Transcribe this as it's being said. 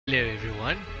Hello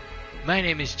everyone, my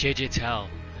name is JJ Tal,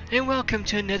 and welcome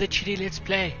to another Chitty Let's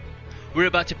Play. We're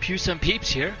about to pew some peeps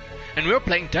here, and we're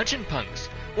playing Dungeon Punks,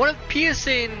 one of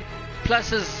PSN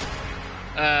Plus's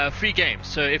free games.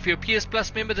 So if you're a PS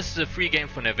Plus member, this is a free game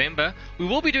for November. We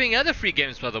will be doing other free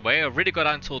games, by the way. I've already got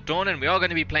Until Dawn, and we are going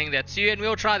to be playing that soon, and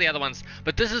we'll try the other ones.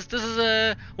 But this is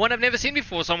one I've never seen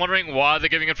before, so I'm wondering why they're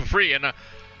giving it for free. And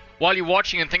while you're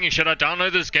watching and thinking, should I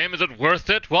download this game? Is it worth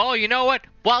it? Well, you know what?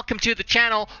 Welcome to the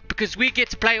channel, because we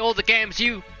get to play all the games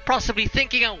you possibly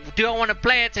thinking, oh, do I want to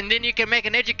play it? And then you can make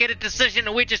an educated decision,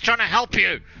 and we're just trying to help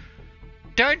you.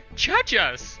 Don't judge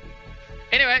us.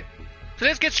 Anyway, so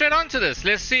let's get straight on to this.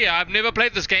 Let's see. I've never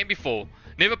played this game before.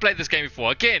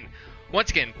 Once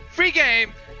again, free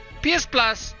game, PS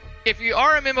Plus. If you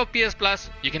are a member of PS Plus,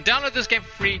 you can download this game for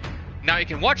free. Now you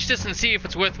can watch this and see if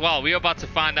it's worthwhile. We're about to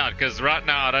find out, because right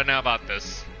now I don't know about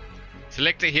this.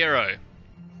 Select a hero.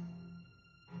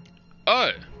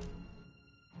 Oh,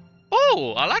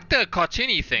 I like the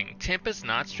cartoony thing. Tempest,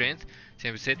 Night Strength,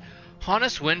 10%.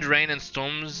 Harness wind, rain, and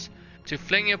storms to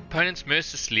fling your opponents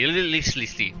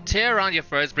mercilessly. Tear around your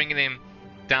foes, bringing them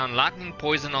down lightning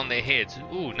poison on their heads.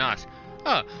 Ooh, nice.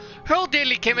 Oh, hurl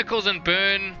deadly chemicals and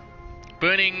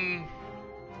burning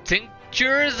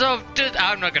tinctures of...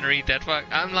 I'm not going to read that. Fuck.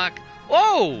 I'm like,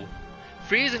 whoa!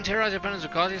 Freeze and terrorize your opponents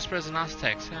with guardian spreads and nice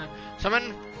attacks.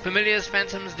 Summon familiars,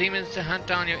 phantoms, demons to hunt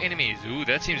down your enemies. Ooh,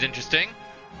 that seems interesting.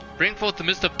 Bring forth the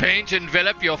mist of pain to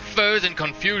envelop your foes in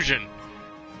confusion.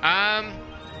 I'm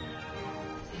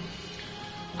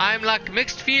like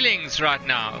mixed feelings right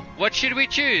now. What should we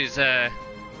choose? I'm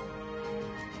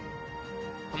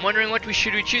wondering what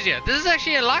should we choose here. This is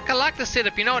actually I like the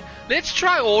setup. You know what? Let's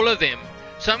try all of them.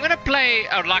 So I'm gonna play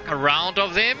like a round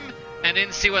of them and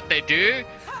then see what they do.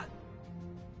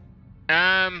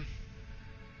 I'm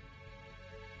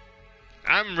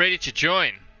ready to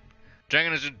join.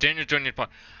 Dragon is dangerous join your part.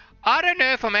 I don't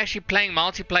know if I'm actually playing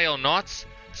multiplayer or not.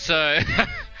 So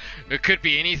it could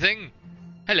be anything.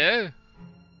 Hello.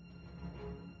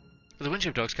 The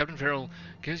Winship Dogs, Captain Farrell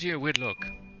gives you a weird look.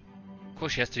 Of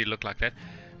course she has to look like that.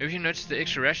 If you notice the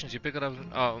extra rations you pick it up...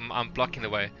 Oh, I'm blocking the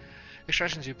way. Extra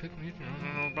rations you pick...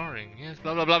 Boring. Yes,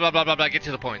 blah blah blah blah blah blah blah. Get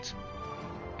to the point.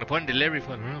 The point delivery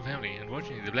for the royal family.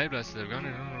 Unfortunately, the blade blasters have gone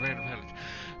in the random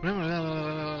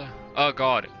family. Oh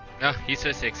god. Oh, he's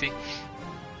so sexy.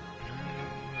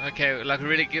 Okay, like I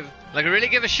really give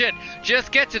a shit.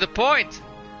 Just get to the point.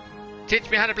 Teach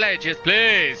me how to play it, just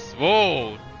please.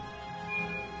 Whoa.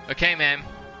 Okay, ma'am.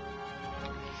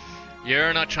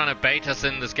 You're not trying to bait us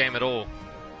in this game at all.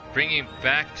 Bringing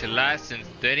back to life since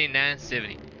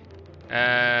 3970.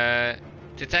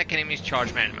 To attack enemies,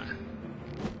 charge magma.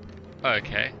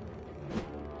 Okay.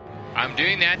 I'm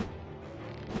doing that.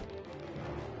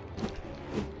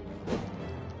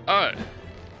 Oh.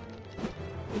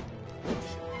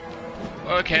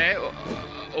 Okay.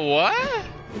 What?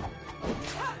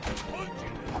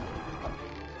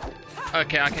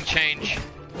 Okay, I can change.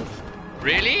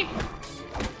 Really?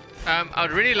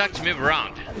 I'd really like to move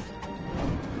around.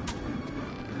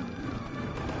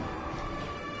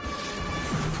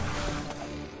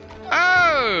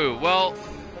 Oh, well.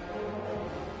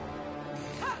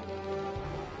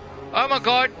 Oh my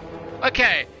god.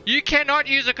 Okay, you cannot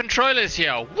use the controllers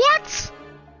here. What?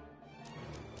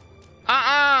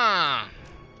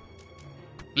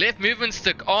 Left movement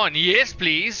stick on. Yes,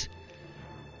 please.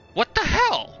 What the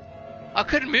hell? I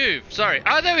couldn't move. Sorry.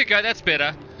 Oh, there we go. That's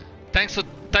better. Thanks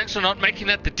for not making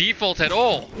that the default at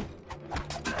all.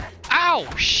 Ow!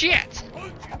 Shit!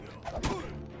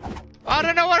 I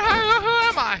don't know what. Who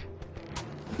am I?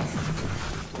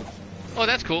 Oh,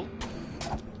 that's cool.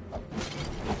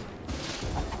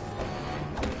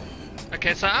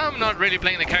 Okay, so I'm not really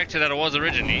playing the character that I was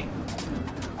originally.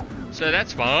 So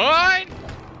that's fine.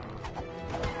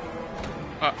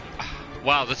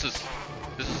 Wow, this is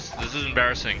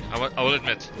embarrassing. I will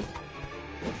admit.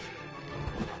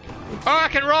 Oh, I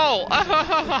can roll!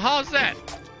 How's that?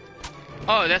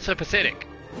 Oh, that's so pathetic.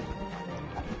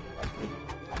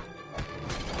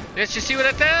 Let's just see what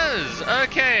it does.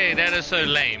 Okay, that is so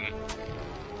lame.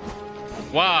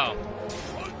 Wow.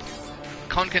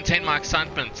 Can't contain my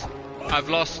excitement. I've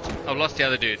lost the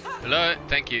other dude. Hello,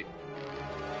 thank you.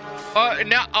 Oh,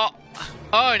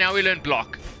 now we learn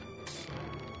block.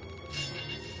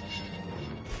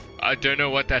 I don't know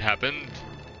what that happened.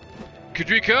 Could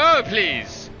we go,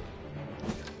 please?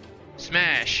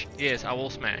 Smash. Yes, I will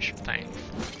smash. Thanks.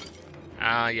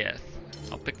 Yes.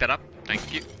 I'll pick that up.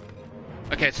 Thank you.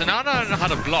 Okay, so now I know how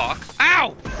to block.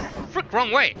 Ow! Frick,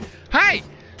 wrong way. Hey!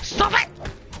 Stop it!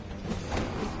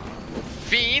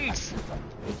 Fiends!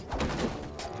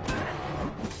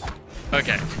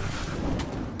 Okay.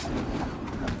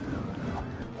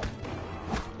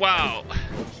 Wow.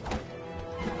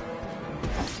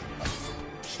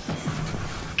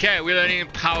 Okay, we're learning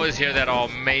powers here that are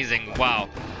amazing. Wow.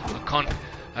 I can't...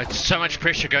 There's so much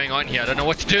pressure going on here. I don't know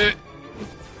what to do.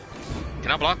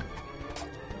 Can I block?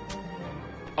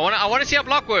 I want to see how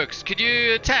block works. Could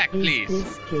you attack, please? Is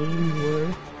this game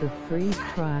worth the free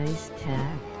price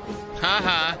tag?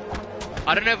 Haha.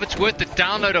 I don't know if it's worth the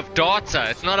download of data.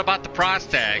 It's not about the price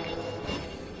tag.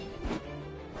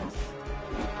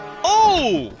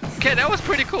 Oh! Okay, that was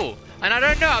pretty cool. And I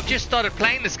don't know, I've just started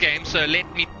playing this game, so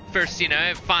let me first, you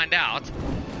know, find out.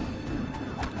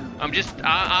 I'm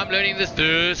learning this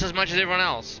just as much as everyone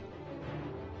else.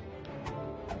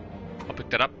 I'll pick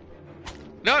that up.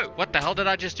 No! What the hell did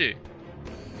I just do?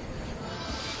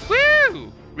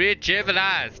 Woo!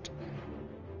 Rejuvenized.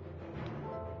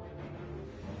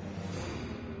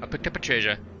 I picked up a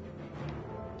treasure.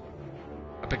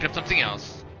 I picked up something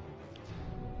else.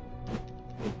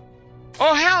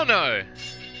 Oh hell no!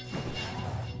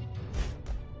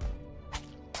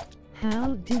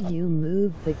 How do you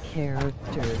move the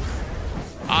characters?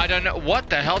 I don't know.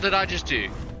 What the hell did I just do?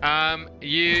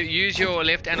 You use your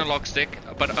left analog stick,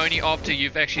 but only after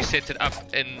you've actually set it up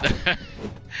in the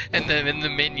in the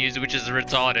menus, which is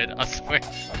retarded. I swear.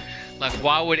 Like,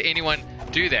 why would anyone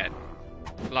do that?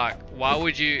 Like, why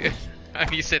would you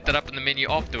only set that up in the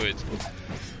menu afterwards?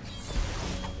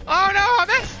 Oh no! I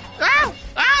missed! Ow!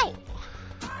 Ow!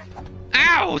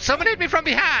 Ow! Someone hit me from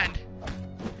behind!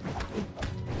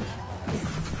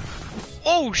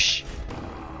 Oh sh!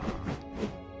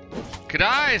 Could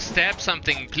I stab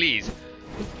something, please?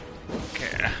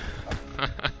 Okay.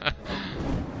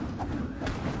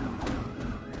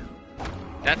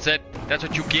 That's it. That's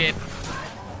what you get.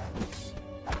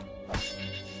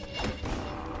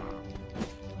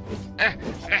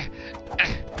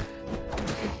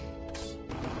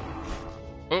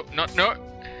 Oh, no.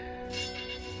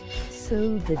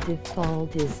 So the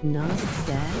default is not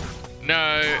set?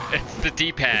 No, it's the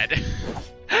D-pad.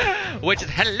 Which is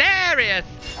hilarious!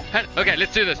 Okay,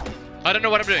 let's do this. I don't know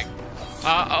what I'm doing.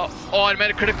 Oh, I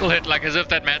made a critical hit, like as if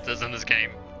that matters in this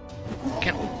game.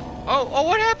 Oh,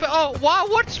 what happened? Oh, wow,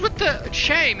 what's with the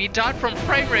shame? He died from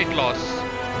frame rate loss.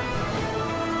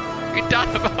 He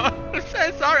died about... I'm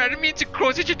so sorry, I didn't mean to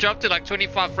cause you to jump to like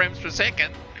 25 frames per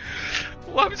second.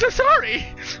 Well, I'm so sorry.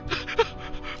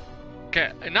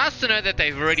 Okay, nice to know that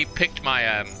they've already picked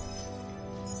my,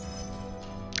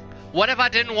 What if I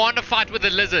didn't want to fight with a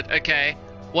lizard, okay?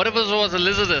 What if it was a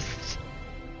lizardist?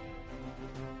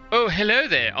 Oh, hello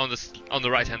there on the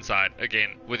right-hand side,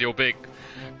 again, with your big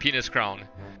penis crown.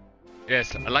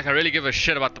 Yes, like I really give a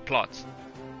shit about the plot.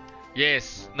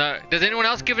 Yes, no. Does anyone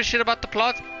else give a shit about the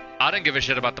plot? I don't give a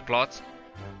shit about the plot.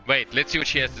 Wait, let's see what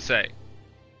she has to say.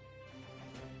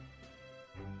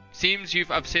 Seems you've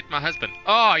upset my husband.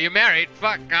 Oh, you're married?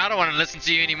 Fuck, I don't want to listen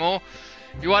to you anymore.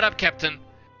 You what up, Captain?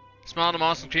 Smile the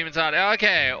mask and cream inside.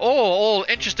 Okay, all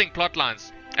interesting plot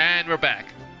lines. And we're back.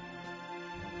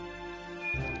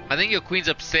 I think your queen's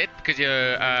upset because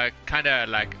you're kind of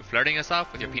like flirting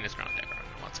yourself with your penis crown there. I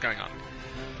don't know what's going on.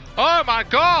 Oh my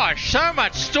gosh, so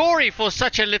much story for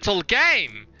such a little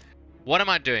game. What am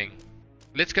I doing?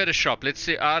 Let's go to shop. Let's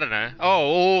see. I don't know.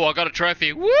 Oh, I got a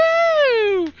trophy.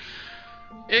 Woo!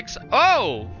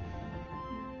 Oh!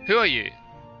 Who are you?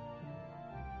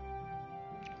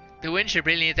 The wind should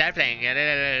brilliant that playing.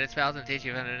 It spells and teach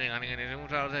you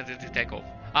take off.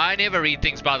 I never read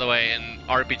things, by the way, in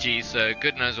RPGs, so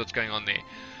good knows what's going on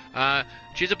there.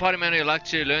 Choose a party member you like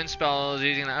to learn spells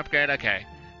using an upgrade. Okay.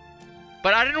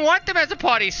 But I didn't want them as a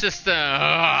party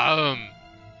system.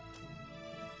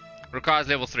 Requires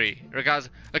level 3. Requires...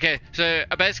 Okay, so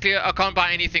basically I can't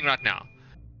buy anything right now.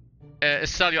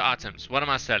 Sell your items. What am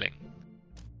I selling?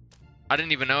 I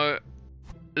didn't even know.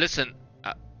 Listen.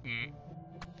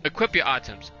 Equip your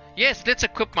items. Yes, let's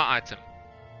equip my item.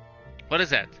 What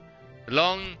is that?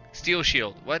 Long steel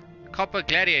shield. What? Copper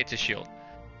gladiator shield.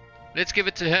 Let's give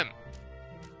it to him.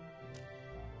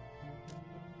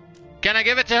 Can I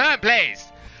give it to him,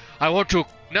 please? I want to...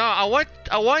 No, I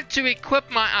want to equip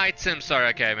my item. Sorry,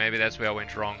 okay, maybe that's where I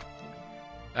went wrong.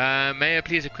 May I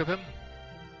please equip him?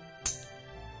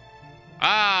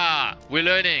 Ah, we're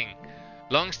learning.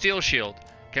 Long steel shield.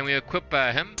 Can we equip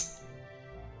him?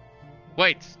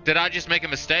 Wait, did I just make a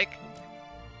mistake?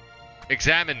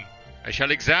 Examine. I shall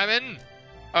examine.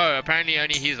 Oh, apparently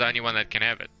only he's the only one that can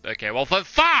have it. Okay, well,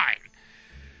 fine.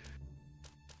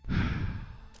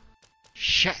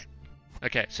 Shit.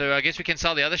 Okay, so I guess we can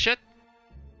sell the other shit?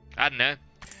 I don't know.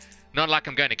 Not like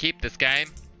I'm going to keep this game.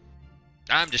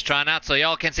 I'm just trying out so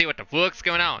y'all can see what the fuck's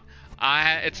going on.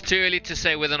 It's too early to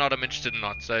say whether or not I'm interested or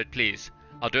not, so please,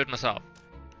 I'll do it myself.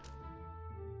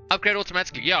 Upgrade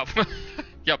automatically. Yeah.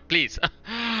 Yeah, please.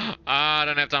 I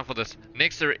don't have time for this.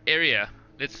 Next area.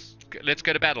 Let's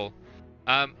go to battle.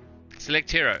 Select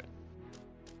hero.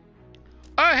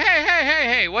 Oh,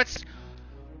 hey. What's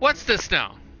this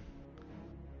now?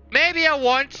 Maybe I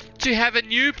want to have a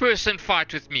new person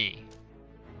fight with me.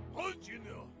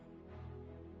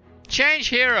 Change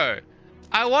hero.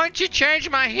 I want to change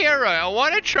my hero. I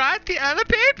want to try the other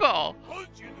people.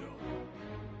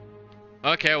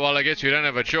 Okay, well, I guess we don't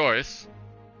have a choice.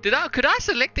 Could I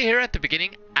select the hero at the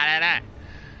beginning? I don't know.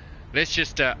 Let's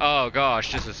just, oh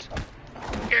gosh, this is...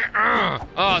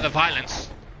 Oh, the violence.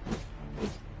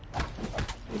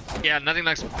 Yeah, nothing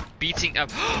like beating up...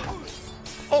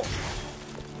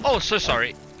 Oh, so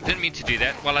sorry. Didn't mean to do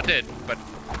that. Well, I did, but...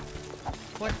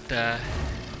 What the...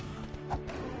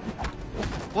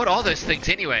 What are those things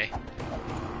anyway?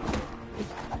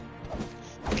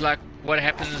 It's like, what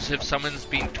happens if someone's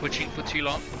been twitching for too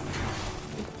long?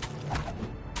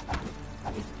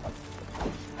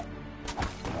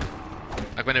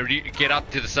 Like when they get up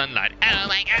to the sunlight. Oh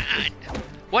my god!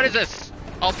 What is this?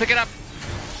 I'll pick it up.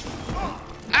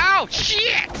 Ow!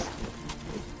 Shit!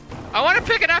 I want to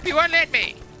pick it up, you won't let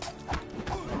me!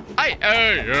 Hey!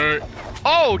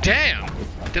 Oh, damn!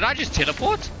 Did I just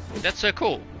teleport? That's so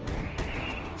cool.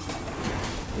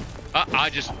 I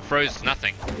just froze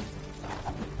nothing.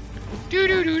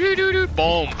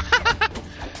 Boom!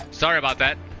 Sorry about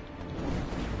that.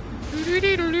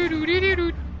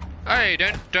 Hey,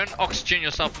 don't oxygen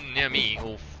yourself near me.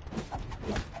 Or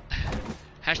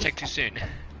hashtag too soon.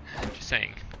 Just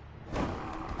saying.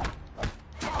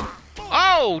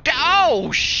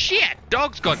 Oh shit!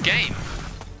 Dog's got game.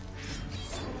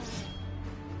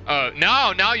 Oh,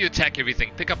 now you attack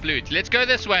everything. Pick up loot. Let's go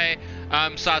this way.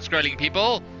 Side-scrolling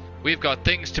people. We've got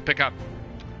things to pick up.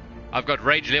 I've got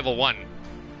rage level 1.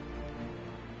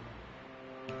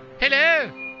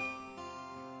 Hello!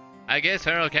 I guess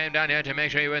Harold came down here to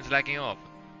make sure he wasn't slacking off.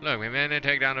 Look, we managed to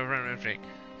take down the front of the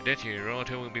Did you? Roll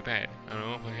till will be paid. I don't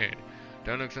know if I heard.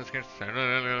 Don't look so scared.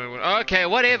 Okay,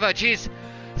 whatever. Jeez.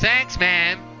 Thanks,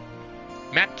 man.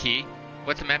 Map key.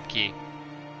 What's a map key?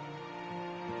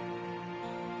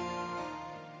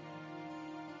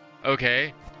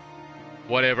 Okay.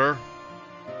 Whatever.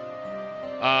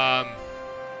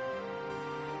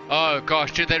 Oh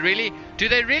gosh, do they really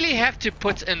have to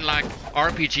put in like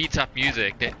RPG type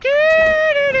music?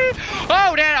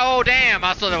 Oh damn,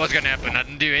 I thought that was gonna happen. I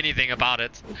didn't do anything about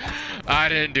it.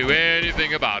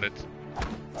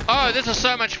 Oh, this is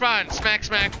so much fun. Smack,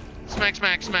 smack, smack,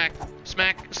 smack, smack,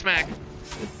 smack, smack.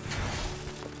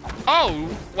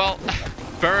 Oh, well,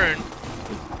 burn.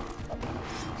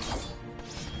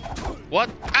 What?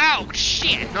 Ow,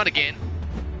 shit, not again.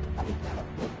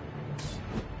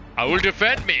 I will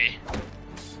defend me.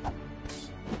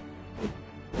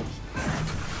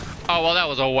 Oh, well, that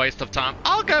was a waste of time.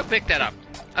 I'll go pick that up.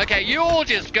 Okay, you all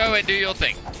just go and do your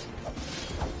thing.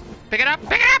 Pick it up,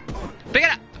 pick it up, pick it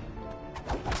up.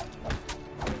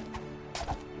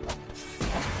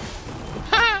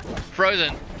 Ha!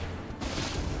 Frozen.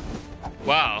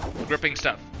 Wow, gripping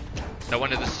stuff. No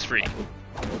wonder this is free.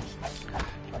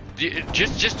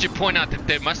 Just to point out that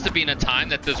there must have been a time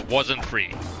that this wasn't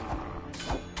free.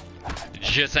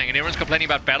 Just saying, and everyone's complaining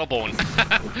about Battleborn.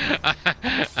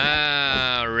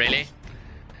 Really?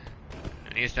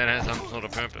 At least that has some sort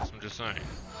of purpose, I'm just saying.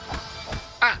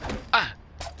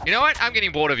 You know what? I'm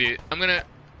getting bored of you. I'm gonna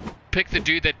pick the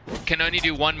dude that can only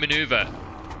do one maneuver.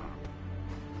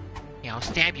 Yeah, I'll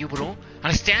stab you, bro.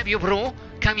 I'll stab you, bro.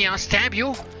 Come here, I'll stab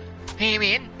you. Hey,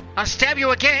 man. I'll stab you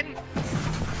again.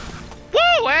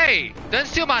 Woo, hey! Don't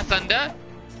steal my thunder.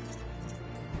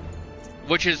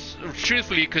 Which is,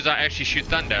 truthfully, because I actually shoot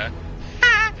thunder.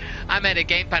 I made a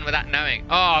game plan without knowing.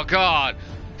 Oh, God.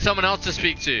 Someone else to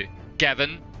speak to.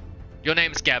 Gavin. Your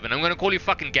name's Gavin. I'm going to call you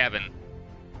fucking Gavin.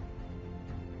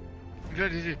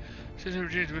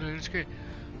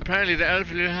 Apparently the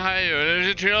elf is higher. There's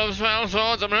a trail of small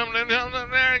swords.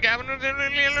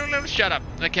 Gavin. Shut up.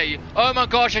 Okay. Oh, my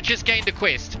gosh. I just gained a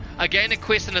quest. I gained a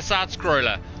quest in a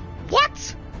side-scroller.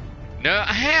 What? No.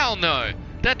 Hell no.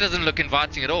 That doesn't look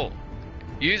inviting at all.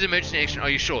 Use emergency exit. Are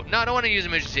you sure? No, I don't want to use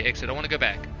emergency exit. I want to go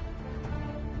back.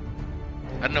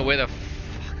 I don't know where the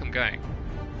fuck I'm going.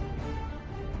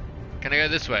 Can I go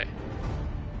this way?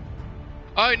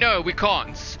 Oh no, we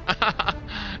can't.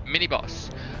 Mini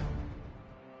boss.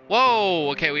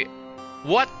 Whoa. Okay,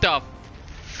 what the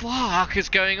fuck is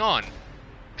going on?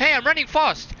 Hey, I'm running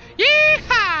fast.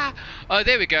 Yeehaw! Oh,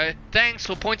 there we go. Thanks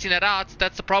for pointing that out.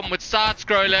 That's the problem with side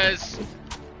scrollers.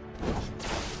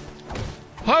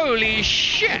 Holy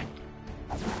shit!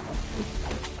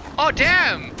 Oh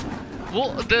damn!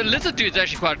 Well, the lizard dude's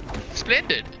actually quite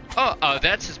splendid. Oh,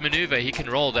 that's his maneuver. He can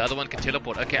roll. The other one can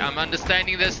teleport. Okay, I'm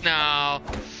understanding this now.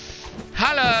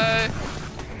 Hello.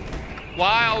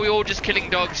 Why are we all just killing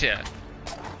dogs here?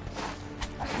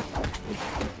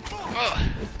 Oh.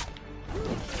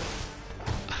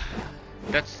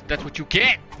 That's what you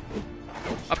get.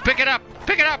 Oh, pick it up.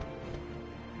 Pick it up.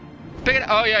 Pick it up.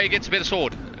 Oh yeah, he gets a better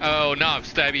sword. Oh no,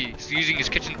 stabby. He's using his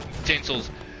kitchen utensils.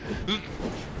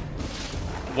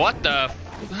 What the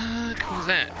fuck was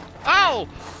that? Oh!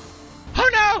 Oh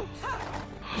no!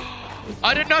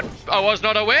 I was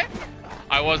not aware.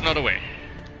 I was not aware.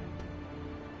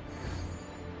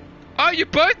 Oh, you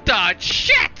both died.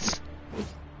 Shit!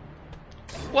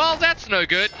 Well, that's no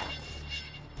good.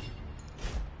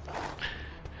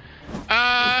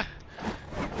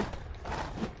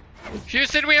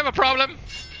 Houston, we have a problem.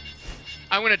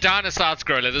 I'm gonna die on a side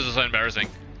scroller. This is so embarrassing.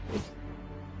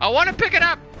 I want to pick it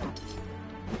up.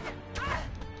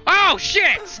 Oh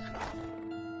shit!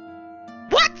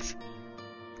 What?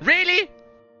 Really?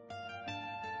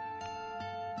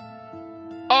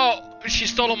 Oh, she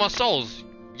stole all my souls.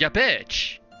 Ya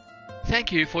bitch.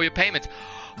 Thank you for your payments.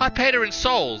 I paid her in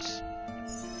souls.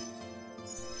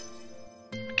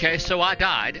 Okay, so I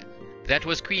died. That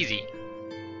was queasy.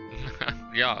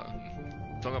 Yeah,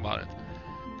 talk about it.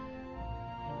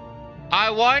 I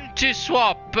want to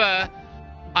swap.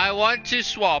 I want to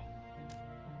swap.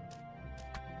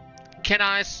 Can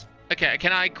I? Okay,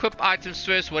 can I equip items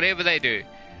first? Whatever they do.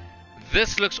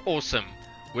 This looks awesome.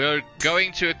 We're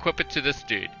going to equip it to this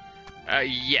dude.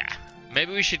 Yeah.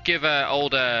 Maybe we should give an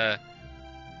older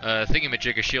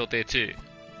thingamajig a shield there too.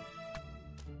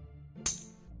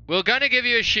 We're gonna give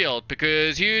you a shield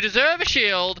because you deserve a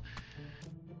shield.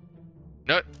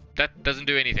 No, that doesn't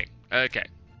do anything. Okay.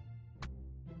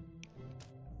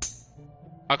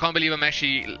 I can't believe I'm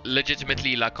actually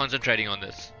legitimately like concentrating on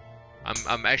this.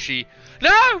 I'm actually... No!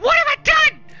 What have I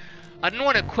done? I didn't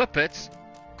want to equip it.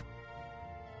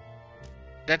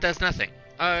 That does nothing.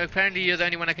 Oh, apparently you're the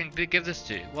only one I can give this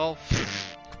to. Well...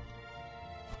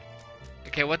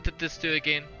 Okay, what did this do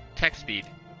again? Attack speed.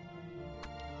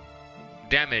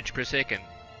 Damage per second.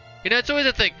 You know, it's always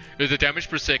a thing. Is the damage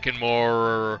per second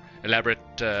more elaborate?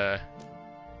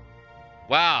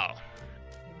 Wow.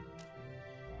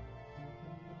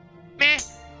 Meh.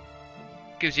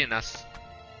 Gives you enough.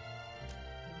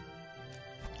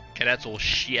 Okay, that's all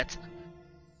shit.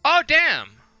 Oh, damn!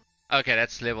 Okay,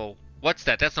 that's level... What's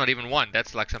that? That's not even 1.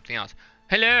 That's like something else.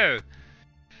 Hello!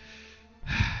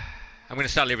 I'm gonna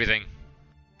sell everything.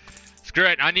 Screw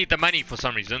it, I need the money for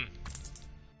some reason.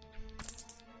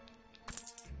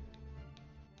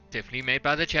 Definitely made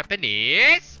by the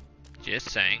Japanese. Just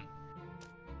saying.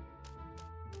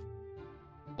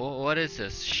 Oh, what is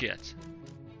this shit?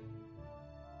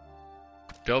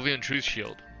 Delvian Truth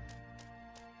Shield.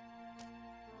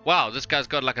 Wow, this guy's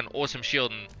got like an awesome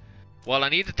shield and... Well, I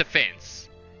need a defense.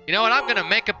 You know what? I'm gonna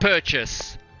make a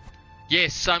purchase.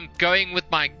 Yes, I'm going with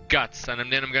my guts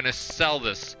and then I'm gonna sell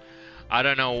this. I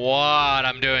don't know what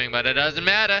I'm doing, but it doesn't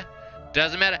matter.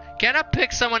 Doesn't matter. Can I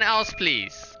pick someone else,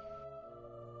 please?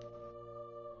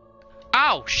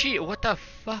 Ow, shit, what the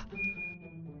fuck?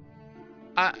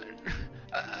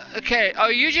 Okay,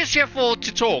 are you just here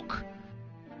to talk?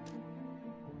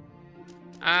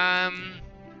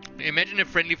 Imagine if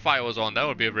friendly fire was on. That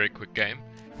would be a very quick game.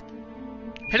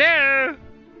 Hello!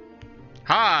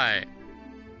 Hi!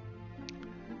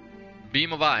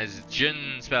 Beam of Eyes,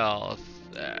 Jin spells.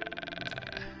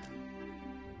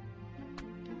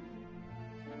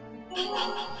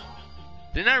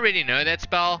 Didn't I already know that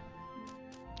spell?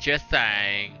 Just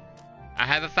saying. I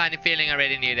have a funny feeling I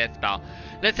already knew that spell.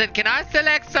 Listen, can I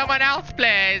select someone else,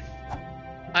 please?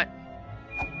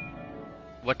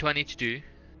 What do I need to do?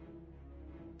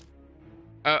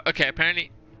 Okay,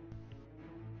 apparently...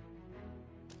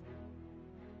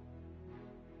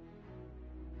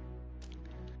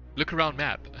 Look around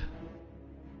map.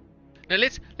 Now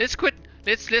let's quit.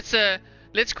 Let's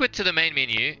quit to the main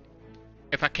menu,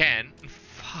 if I can.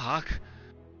 Fuck.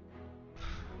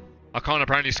 I can't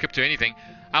apparently skip to anything.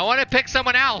 I want to pick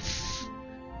someone else.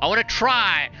 I want to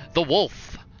try the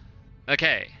wolf.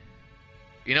 Okay.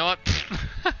 You know what?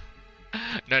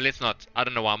 No, let's not. I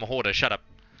don't know why I'm a hoarder. Shut up.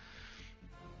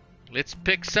 Let's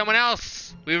pick someone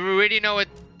else. We already know what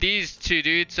these two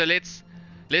dudes. So let's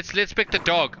pick the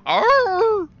dog.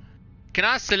 Arrgh! Can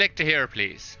I select a hero,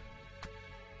 please?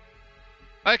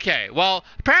 Okay. Well,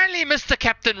 apparently Mr.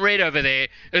 Captain Red over there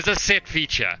is a set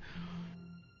feature.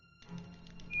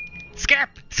 Skip!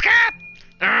 Skip!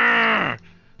 Arrgh!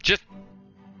 Just...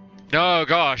 Oh,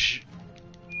 gosh.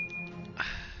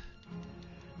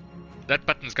 That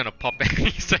button's gonna pop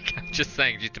any second. I'm just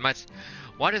saying, too much.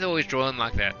 Why do they always draw them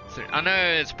like that? So, I know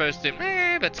it's supposed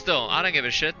to, but still, I don't give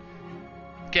a shit.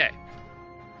 Okay.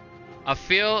 I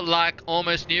feel like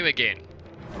almost new again.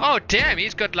 Oh damn,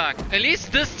 he's got like, at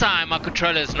least this time my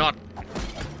controller is not.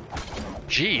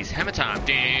 Jeez, hammer time.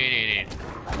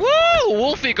 Woo!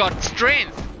 Wolfie got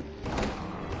strength.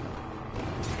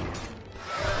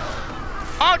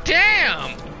 Oh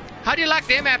damn! How do you like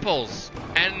them apples?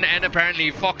 And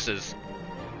apparently foxes.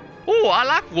 Oh, I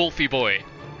like Wolfie boy.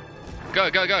 Go,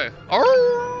 go, go.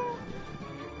 Oh,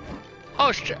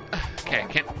 oh shit. Okay,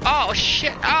 can. Oh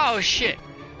shit. Oh shit.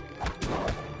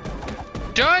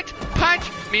 Don't punch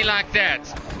me like that.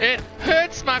 It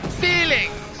hurts my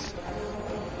feelings.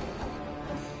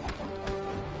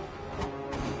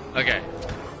 Okay.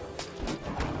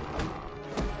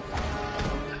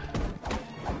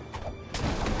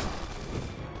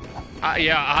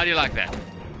 Yeah, how do you like that?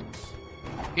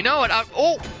 You know what?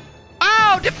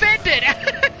 Oh, defended!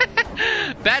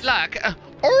 Bad luck.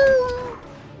 Oh.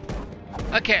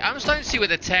 Okay, I'm starting to see where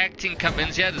the tag team comes in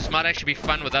here. This might actually be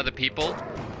fun with other people.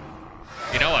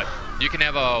 You know what? You can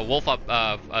have a wolf up,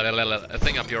 a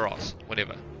thing up your ass.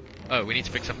 Whatever. Oh, we need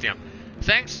to pick something up.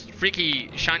 Thanks, freaky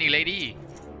shiny lady.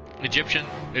 Egyptian,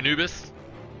 Anubis.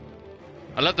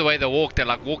 I love the way they walk. They're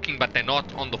like walking, but they're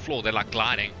not on the floor. They're like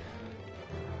gliding.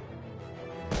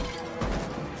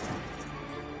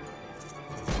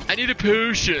 I need a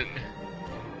potion.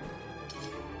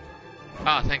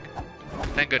 Ah, thank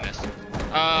goodness.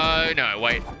 No,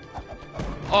 wait.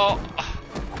 Oh.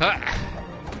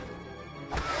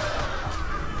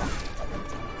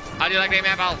 How do you like them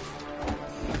apples?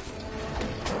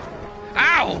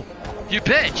 Ow! You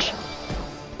bitch!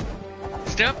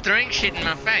 Stop throwing shit in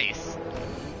my face.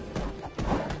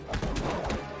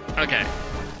 Okay.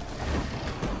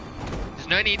 There's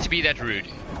no need to be that rude.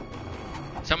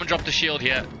 Someone dropped a shield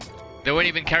here. They weren't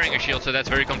even carrying a shield, so that's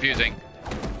very confusing.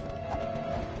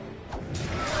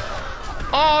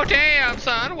 Oh damn,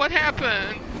 son, what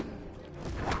happened?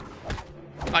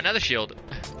 Oh, another shield.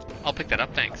 I'll pick that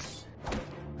up, thanks.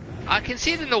 I can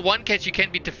see that in the one case you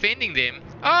can be defending them.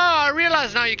 Oh, I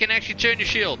realize now you can actually turn your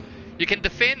shield. You can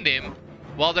defend them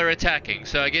while they're attacking.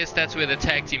 So I guess that's where the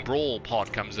tag team brawl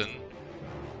part comes in.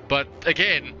 But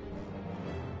again,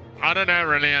 I don't know,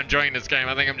 really enjoying this game.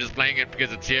 I think I'm just playing it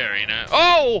because it's here, you know.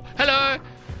 Oh, hello.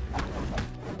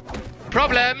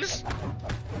 Problems.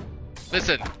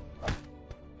 Listen.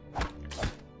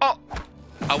 Oh,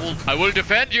 I will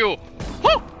defend you.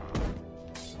 Woo!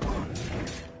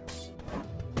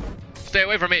 Stay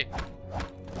away from me.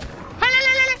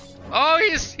 Oh,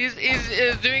 he's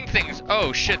doing things.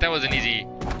 Oh shit, that wasn't easy.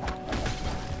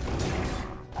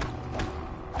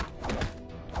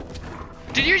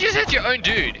 Did you just hit your own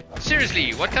dude?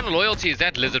 Seriously, what kind of loyalty is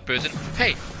that, lizard person?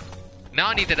 Hey, now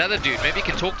I need that other dude. Maybe you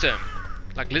can talk to him.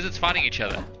 Like lizards fighting each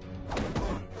other.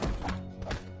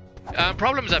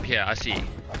 Problems up here, I see.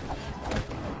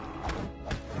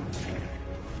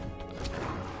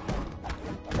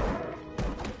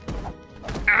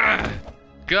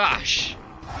 Gosh.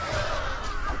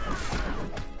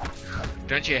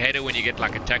 Don't you hate it when you get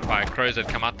like attacked by crows that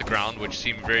come out the ground, which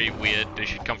seem very weird? They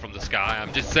should come from the sky.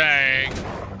 I'm just saying.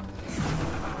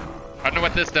 I don't know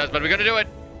what this does, but we're gonna do it.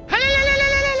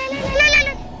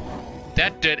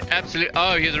 That did absolutely.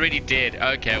 Oh, he's already dead.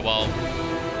 Okay, well.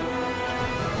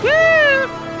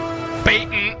 Woo!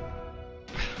 Beaten.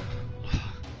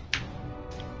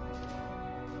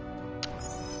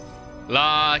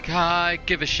 Like I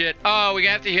give a shit. Oh, we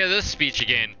have to hear this speech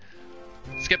again.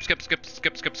 Skip.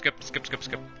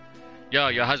 Yo,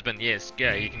 your husband, yes,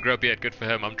 yeah, he can grow a beard, good for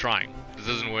him, I'm trying. This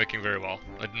isn't working very well.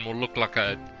 It will look like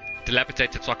a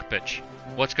dilapidated soccer pitch.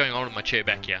 What's going on with my chair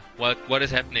back here? What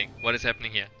is happening? What is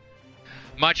happening here?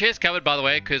 My chair's covered, by the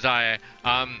way, because I,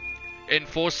 in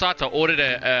foresight, I ordered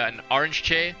an orange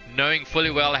chair, knowing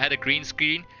fully well I had a green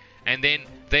screen, and then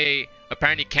they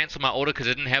apparently cancelled my order because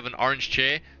I didn't have an orange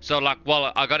chair. So like,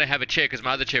 well, I gotta have a chair because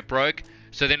my other chair broke.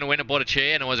 So then I went and bought a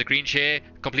chair, and it was a green chair,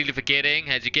 completely forgetting.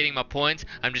 As you're getting my point,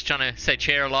 I'm just trying to say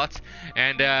chair a lot,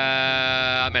 and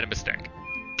I made a mistake.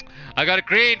 I got a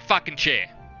green fucking chair.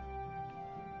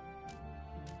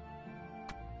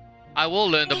 I will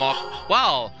learn the mark.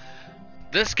 Wow,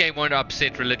 this game won't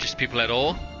upset religious people at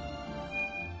all.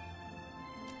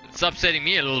 It's upsetting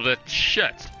me a little bit.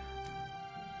 Shit.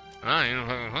 Oh,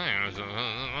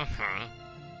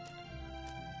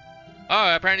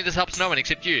 apparently this helps no one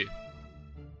except you.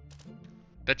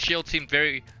 That shield seemed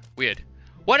very weird.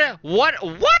 What?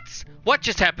 What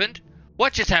just happened?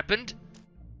 What just happened?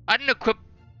 I didn't equip.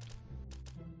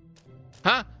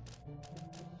 Huh?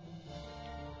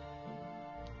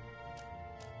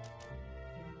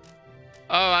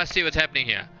 Oh, I see what's happening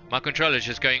here. My controller's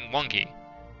just going wonky.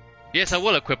 Yes, I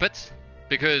will equip it,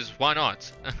 because why not?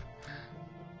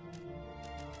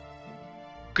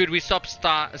 Could we stop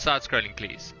start scrolling,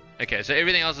 please? Okay, so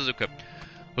everything else is equipped.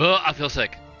 Oh, I feel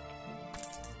sick.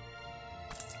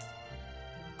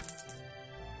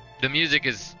 The music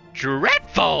is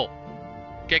dreadful!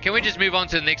 Okay, can we just move on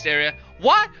to the next area?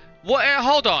 What? What?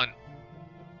 Hold on.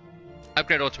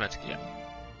 Upgrade automatically, yeah.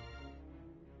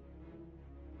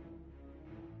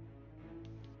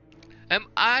 Am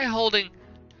I holding...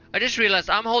 I just realized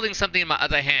I'm holding something in my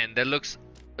other hand that looks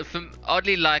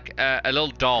oddly like a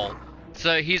little doll.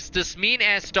 So he's this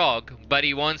mean-ass dog, but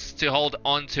he wants to hold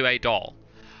on to a doll.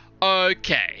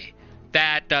 Okay,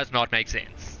 that does not make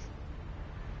sense.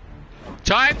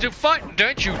 Time to fight!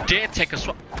 Don't you dare take a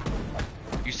swap.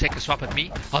 You take a swap at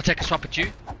me, I'll take a swap at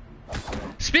you.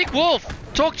 Speak wolf!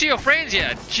 Talk to your friends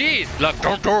here! Jeez! Look,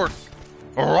 don't do it!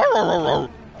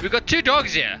 We've got two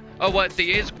dogs here. Oh, what?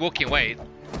 He is walking away.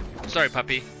 Sorry,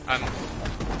 puppy. I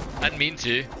didn't mean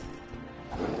to.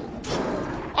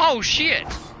 Oh, shit!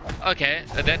 Okay,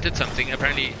 that did something,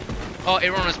 apparently. Oh,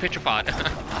 everyone was petrified.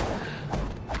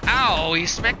 Ow, he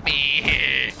smacked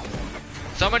me.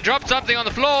 Someone dropped something on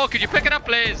the floor. Could you pick it up,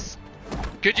 please?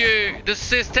 Could you... This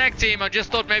says tag team. I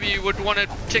just thought maybe you would want to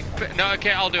tick... No,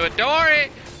 okay, I'll do it. Don't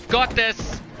worry. Got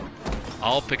this.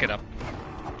 I'll pick it up.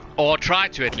 Or try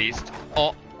to, at least.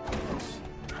 Or...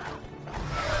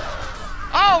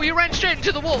 Oh, you ran straight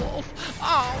into the wolf.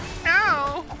 Oh,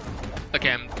 no.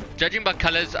 Okay, I'm judging by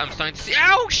colors. I'm starting to see...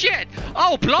 Oh, shit.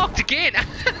 Oh, blocked again.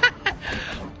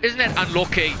 Isn't that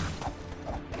unlucky?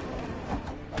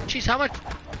 Jeez, how much...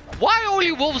 Why are all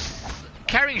you wolves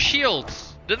carrying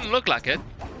shields? Didn't look like it.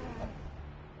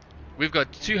 We've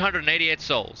got 288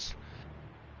 souls.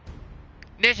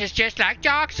 This is just like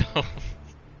Dark Souls.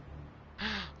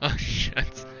 Oh,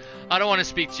 shit. I don't want to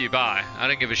speak to you. Bye. I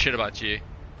don't give a shit about you.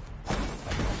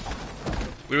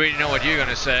 We already know what you're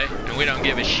gonna say, and we don't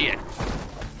give a shit.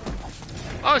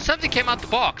 Oh, something came out the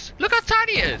box. Look how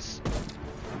tiny it is.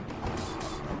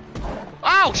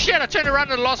 Oh, shit. I turned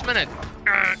around in the last minute.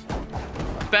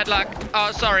 Bad luck.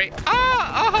 Oh, sorry.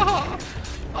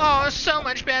 Oh, so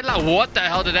much bad luck. What the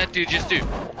hell did that dude just do?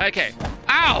 Okay.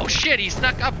 Ow, shit. He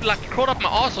snuck up, like, crawled up my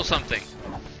ass or something.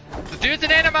 The dude's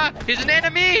an enema. He's an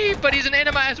enemy, but he's an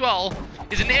enema as well.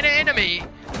 He's an enemy.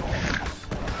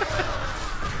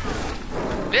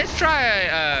 Let's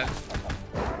try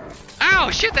Ow,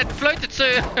 shit, that floated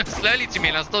so slowly to me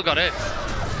and I still got it.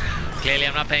 Clearly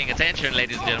I'm not paying attention,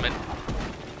 ladies and gentlemen.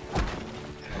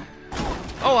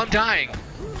 Oh, I'm dying.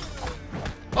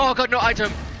 Oh, I got no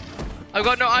item. I've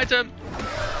got no item.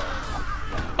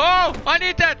 Oh, I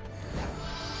need that.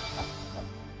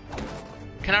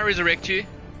 Can I resurrect you?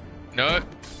 No.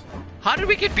 How did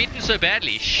we get beaten so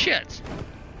badly? Shit.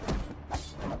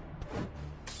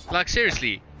 Like,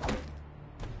 seriously.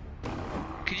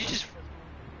 Could you just...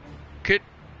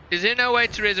 Is there no way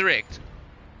to resurrect?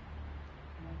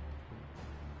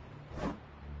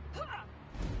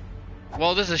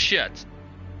 Well, this is shit.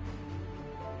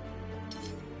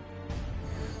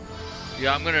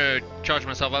 Yeah, I'm gonna charge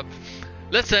myself up.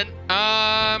 Listen,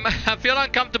 I feel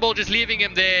uncomfortable just leaving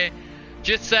him there.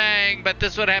 Just saying, but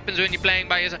this is what happens when you're playing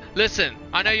by yourself. Listen,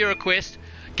 I know you're a quest.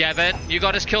 Gavin, you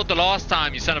got us killed the last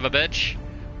time, you son of a bitch.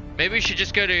 Maybe we should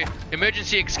just go to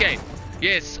emergency escape.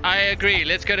 Yes, I agree.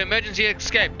 Let's go to emergency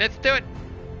escape. Let's do it.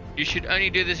 You should only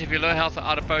do this if you're low health or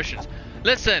out of potions.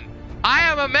 Listen, I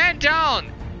am a man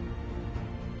down.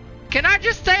 Can I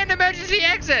just stay in emergency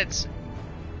exits?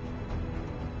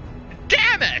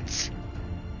 Damn it!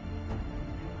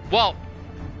 Well,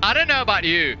 I don't know about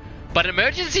you, but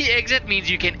emergency exit means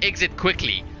you can exit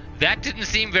quickly. That didn't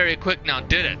seem very quick now,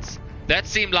 did it? That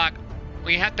seemed like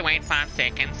we have to wait 5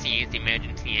 seconds to use the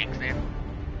emergency exit.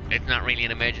 It's not really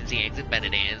an emergency exit, but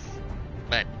it is.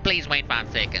 But please wait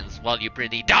 5 seconds while you're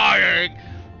pretty dying.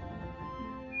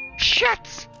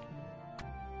 Shit!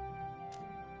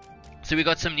 So we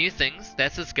got some new things.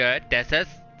 This is good. This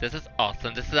is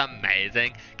awesome. This is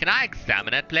amazing. Can I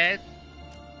examine it, please?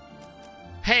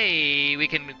 Hey, we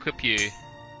can equip you.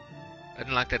 I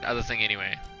didn't like that other thing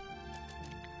anyway.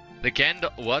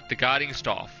 What? The guarding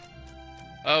staff.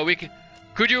 Oh, we can...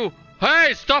 Could you...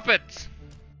 Hey, stop it!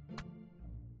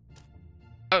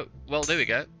 Oh, well, there we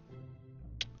go.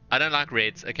 I don't like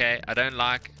reds, okay? I don't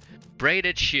like...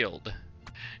 Braided shield.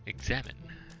 Examine.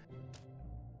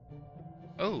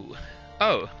 Oh.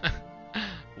 Oh.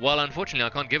 Well, unfortunately, I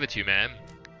can't give it to you, ma'am.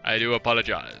 I do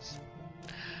apologize.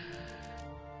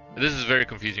 This is a very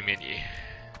confusing menu.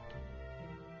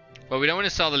 Well, we don't want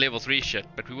to sell the level 3 shit,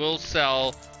 but we will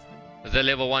sell the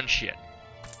level 1 shit.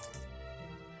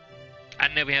 I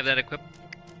don't know if we have that equipped.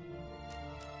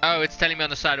 Oh, it's telling me on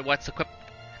the side what's equipped.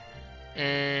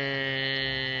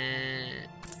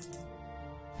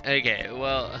 Okay,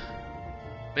 well,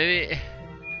 maybe.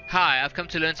 Hi, I've come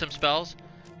to learn some spells.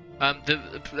 I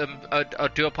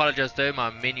do apologize though. My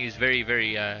menu is very,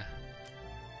 very.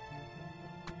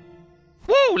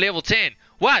 Woo! Level 10.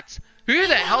 What? Who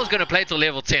the hell's gonna play till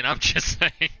level 10? I'm just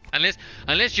saying.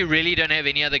 Unless you really don't have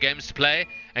any other games to play,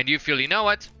 and you feel, you know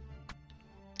what?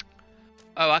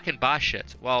 Oh, I can buy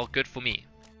shit. Well, good for me.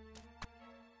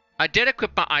 I did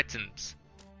equip my items.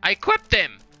 I equipped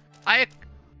them. I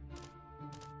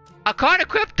can't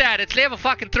equip that. It's level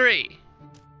fucking 3.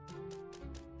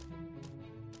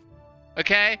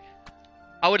 Okay?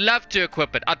 I would love to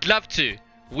equip it. I'd love to.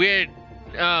 Weird.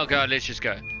 Oh god, let's just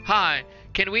go. Hi.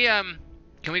 Can we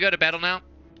go to battle now?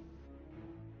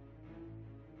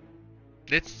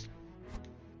 Let's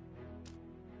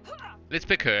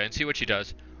pick her and see what she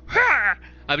does.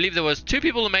 I believe there was 2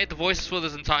 people who made the voices for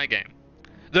this entire game.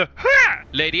 The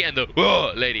lady and the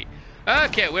lady.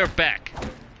 Okay, we're back.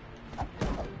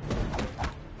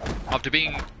 After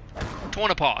being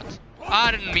torn apart.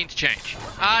 I didn't mean to change.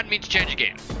 I didn't mean to change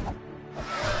again.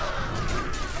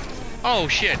 Oh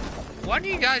shit. Why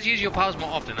don't you guys use your powers more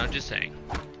often? I'm just saying.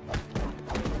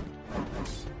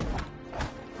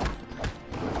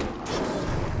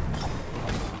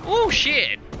 Oh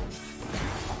shit.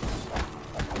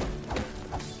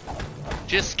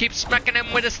 Just keep smacking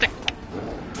him with a stick.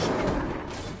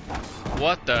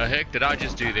 What the heck did I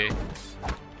just do there?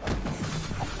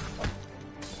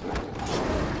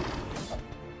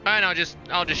 And I'll just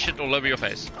shit all over your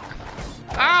face.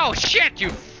 Oh shit, you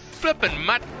flippin'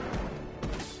 mutt.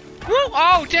 Woo!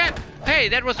 Oh damn! Hey,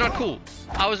 that was not cool.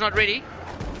 I was not ready.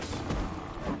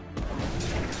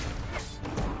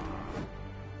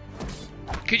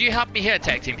 Could you help me here,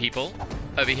 tag team people?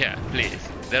 Over here, please.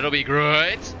 That'll be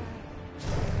great.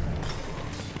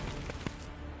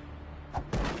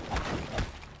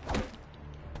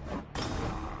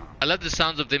 I love the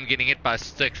sounds of them getting hit by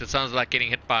sticks. It sounds like getting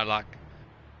hit by like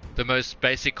the most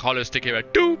basic hollow stick ever.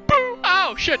 Doo boo!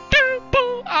 Oh shit! Doo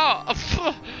boo!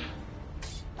 Oh!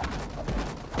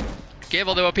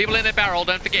 Careful, there were people in that barrel.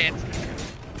 Don't forget.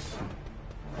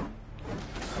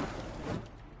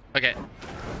 Okay.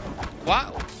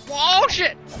 What? Oh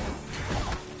shit!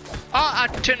 Oh, I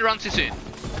turned around too soon.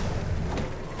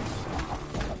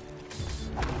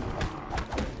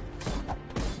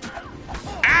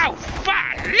 Ow!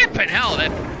 Fuck! Flippin' hell!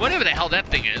 That whatever the hell that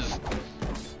thing is.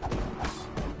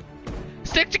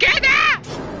 Stick together!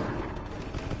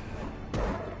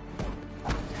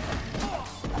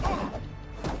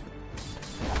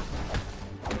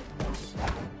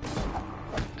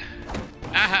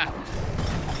 Aha!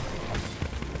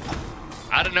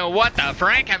 I don't know what the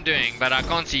Frank I'm doing, but I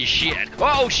can't see shit.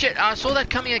 Oh shit! I saw that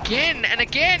coming again and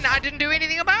again. I didn't do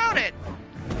anything about it.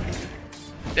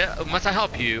 Must I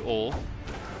help you all?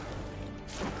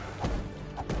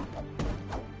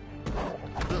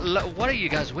 What are you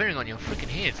guys wearing on your freaking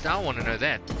heads? I want to know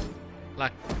that.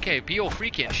 Like, okay, be all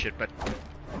freaky and shit, but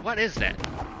what is that?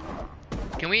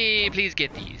 Can we please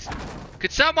get these?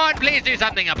 Could someone please do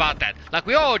something about that? Like,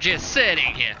 we're all just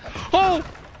sitting here. Oh!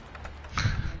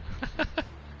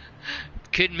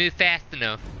 Couldn't move fast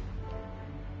enough.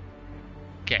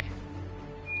 Okay.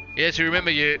 Yes, remember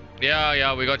you.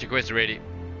 Yeah, we got your quest already.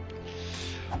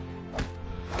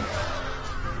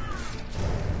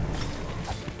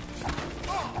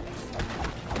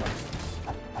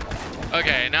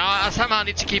 Okay, now I somehow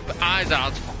need to keep eyes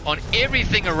out on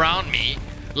everything around me.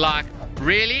 Like,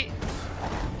 really?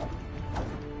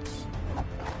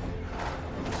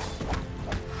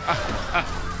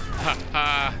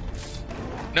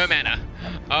 No mana.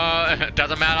 It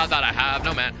doesn't matter that I have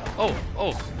no mana.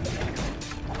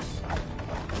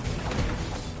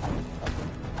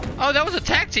 Oh, that was a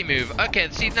tag team move. Okay,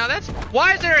 see, now that's...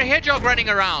 Why is there a hedgehog running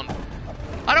around?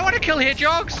 I don't want to kill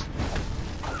hedgehogs.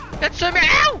 That's so mean.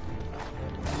 Ow!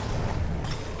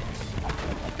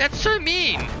 That's so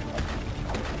mean.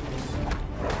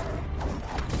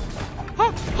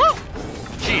 Oh!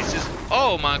 Jesus.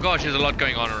 Oh my gosh, there's a lot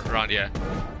going on around here.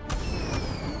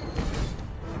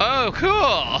 Oh, cool.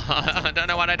 I don't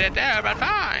know what I did there, but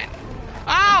fine.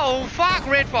 Oh, fuck,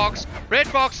 Red Fox. Red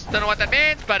Fox, don't know what that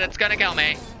means, but it's gonna kill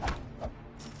me.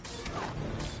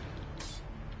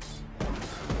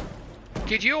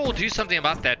 Could you all do something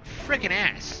about that frickin'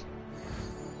 ass?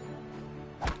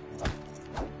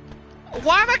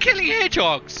 Why am I killing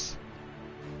hedgehogs?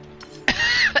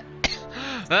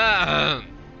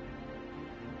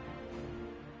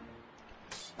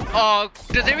 Oh,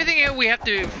 does everything here we have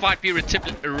to fight be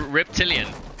reptilian?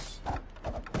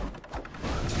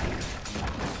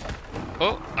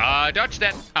 Oh, I dodged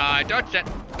that. I dodged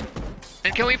that.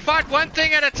 And can we fight one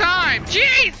thing at a time?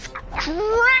 Jeez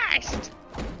Christ!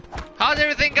 How's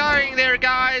everything going there,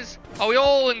 guys? Are we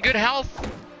all in good health?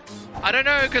 I don't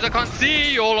know, because I can't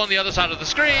see you all on the other side of the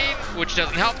screen, which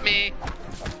doesn't help me.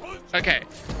 Okay.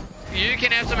 You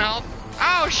can have some health.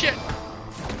 Oh, shit!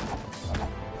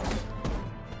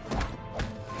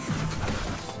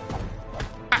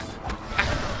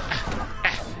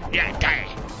 Yeah, die!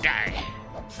 Die!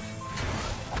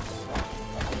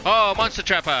 Oh, monster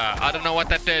trapper! I don't know what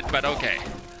that did, but okay.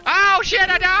 Oh, shit!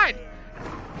 I died!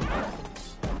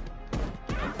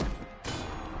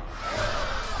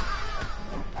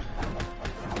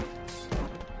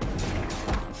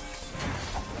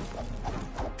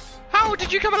 How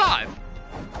did you come alive?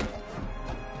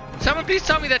 Someone please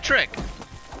tell me that trick.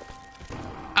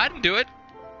 I didn't do it.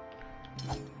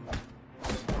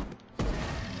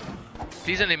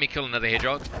 Please don't let me kill another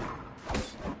hedgehog.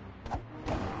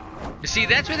 You see,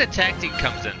 that's where the tactic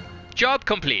comes in. Job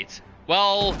complete.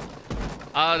 Well,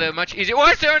 they're much easier. Oh,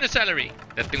 it's earn a salary.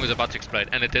 That thing was about to explode,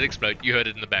 and it did explode. You heard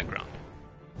it in the background.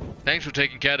 Thanks for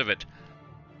taking care of it.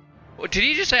 Oh, did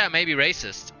he just say I may be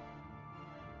racist?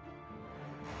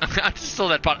 I just saw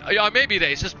that part. Yeah, I may be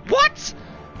racist. What?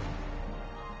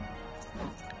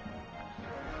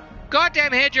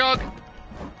 Goddamn hedgehog.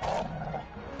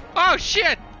 Oh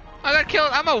shit! I got killed.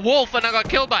 I'm a wolf and I got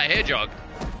killed by a hedgehog.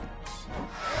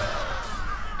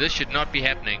 This should not be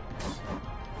happening.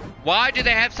 Why do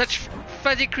they have such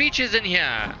fuzzy creatures in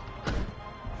here?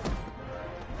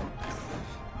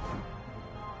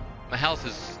 My health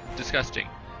is disgusting.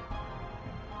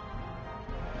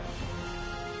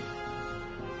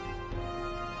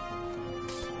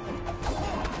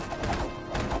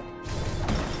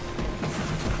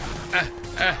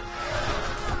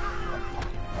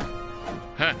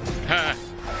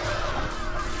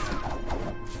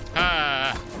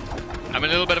 I'm in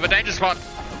a little bit of a danger spot.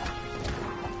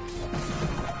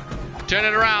 Turn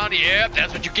it around. Yep,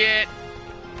 that's what you get.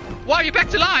 Wow, you're back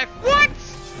to life. What?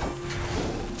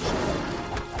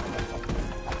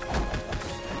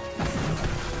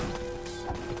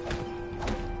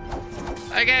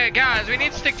 Okay, guys, we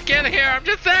need to stick together here. I'm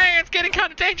just saying, it's getting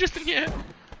kind of dangerous in here.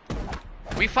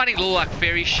 We're fighting little like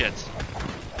fairy shit.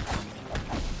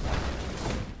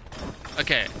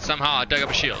 Okay, somehow I dug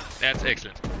up a shield. That's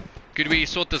excellent. Could we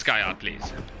sort this guy out, please?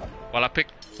 While I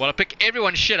pick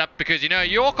everyone's shit up, because you know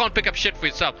you all can't pick up shit for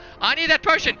yourself. I need that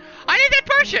potion. I need that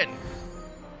potion.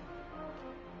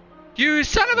 You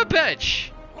son of a bitch.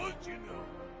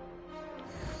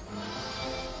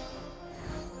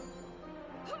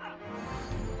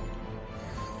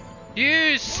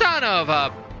 You son of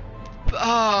a...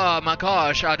 Oh my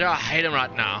gosh, I hate him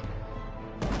right now.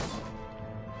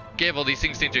 Careful, these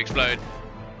things tend to explode.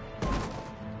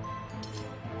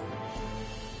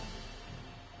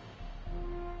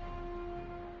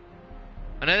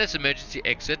 I know that's emergency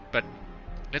exit, but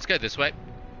let's go this way.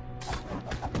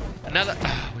 Another...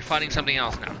 we're fighting something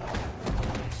else now.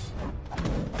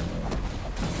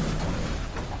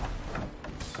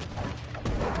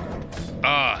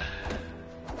 Ah.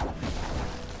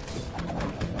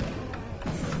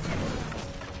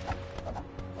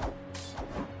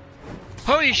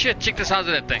 Holy shit, check the size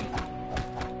of that thing.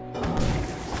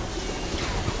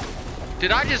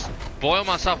 Did I just boil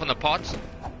myself in the pots?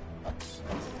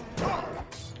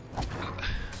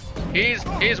 He's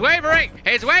wavering!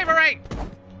 He's wavering!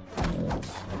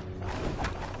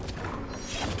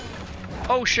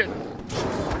 Oh shit.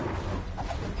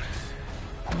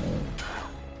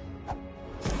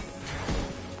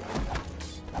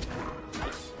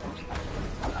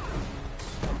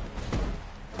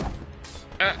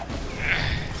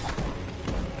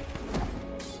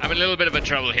 I'm in a little bit of a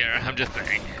trouble here, I'm just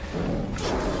saying.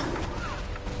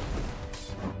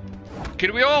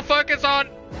 Can we all focus on...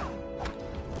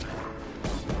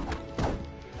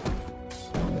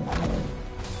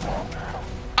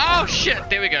 Oh shit,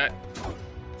 there we go.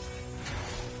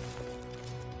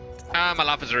 Ah, my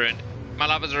life is ruined. My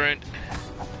life is ruined.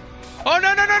 Oh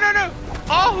no no no no no!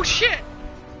 Oh shit!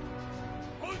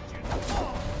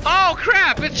 Oh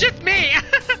crap, it's just me!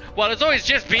 Well, it's always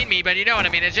just been me, but you know what I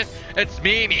mean, it's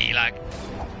me, like.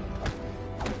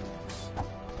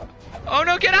 Oh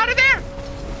no, get out of there!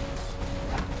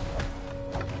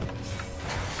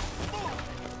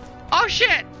 Oh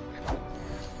shit!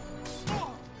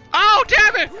 Oh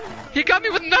damn it! He got me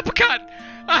with an uppercut!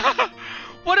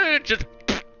 What did it just...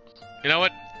 You know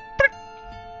what?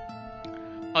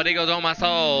 Oh, there goes all my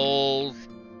souls.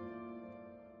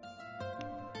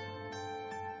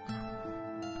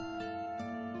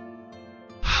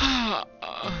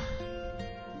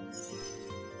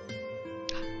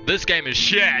 This game is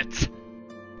shit.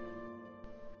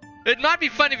 It might be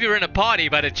fun if you're in a party,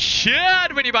 but it's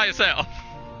shit when you're by yourself.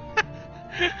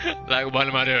 Like, what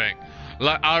am I doing?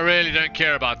 Like, I really don't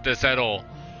care about this at all.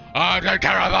 I don't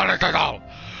care about it at all.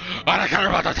 I don't care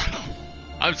about it at all.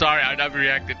 I'm sorry, I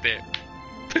overreacted there.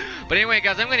 But anyway,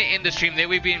 guys, I'm going to end the stream there.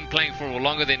 We've been playing for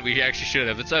longer than we actually should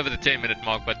have. It's over the 10-minute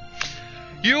mark, but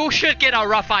you should get a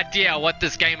rough idea what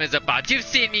this game is about. You've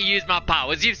seen me use my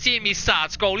powers. You've seen me side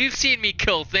scroll. You've seen me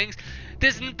kill things.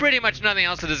 There's pretty much nothing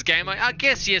else to this game. I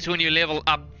guess, yes, when you level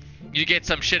up, you get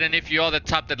some shit. And if you are the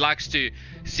type that likes to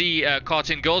see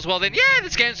cartoon girls, well then, yeah,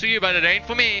 this game's for you, but it ain't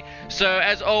for me. So,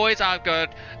 as always, I've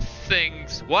got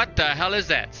things. What the hell is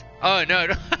that? Oh, no.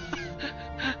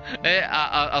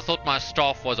 I thought my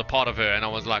staff was a part of her, and I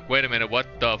was like, wait a minute, what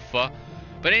the fuck?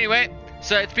 But anyway,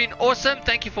 so it's been awesome.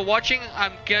 Thank you for watching.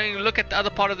 I'm going to look at the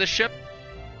other part of the ship.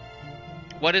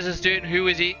 What is this dude? Who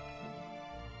is he?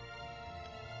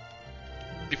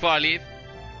 Before I leave,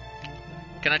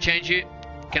 can I change you?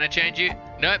 Can I change you?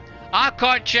 Nope. I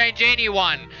can't change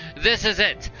anyone. This is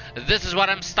it. This is what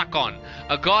I'm stuck on.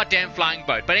 A goddamn flying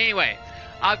boat. But anyway,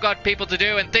 I've got people to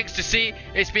do and things to see.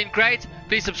 It's been great.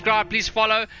 Please subscribe, please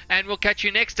follow, and we'll catch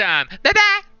you next time. Bye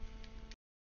bye.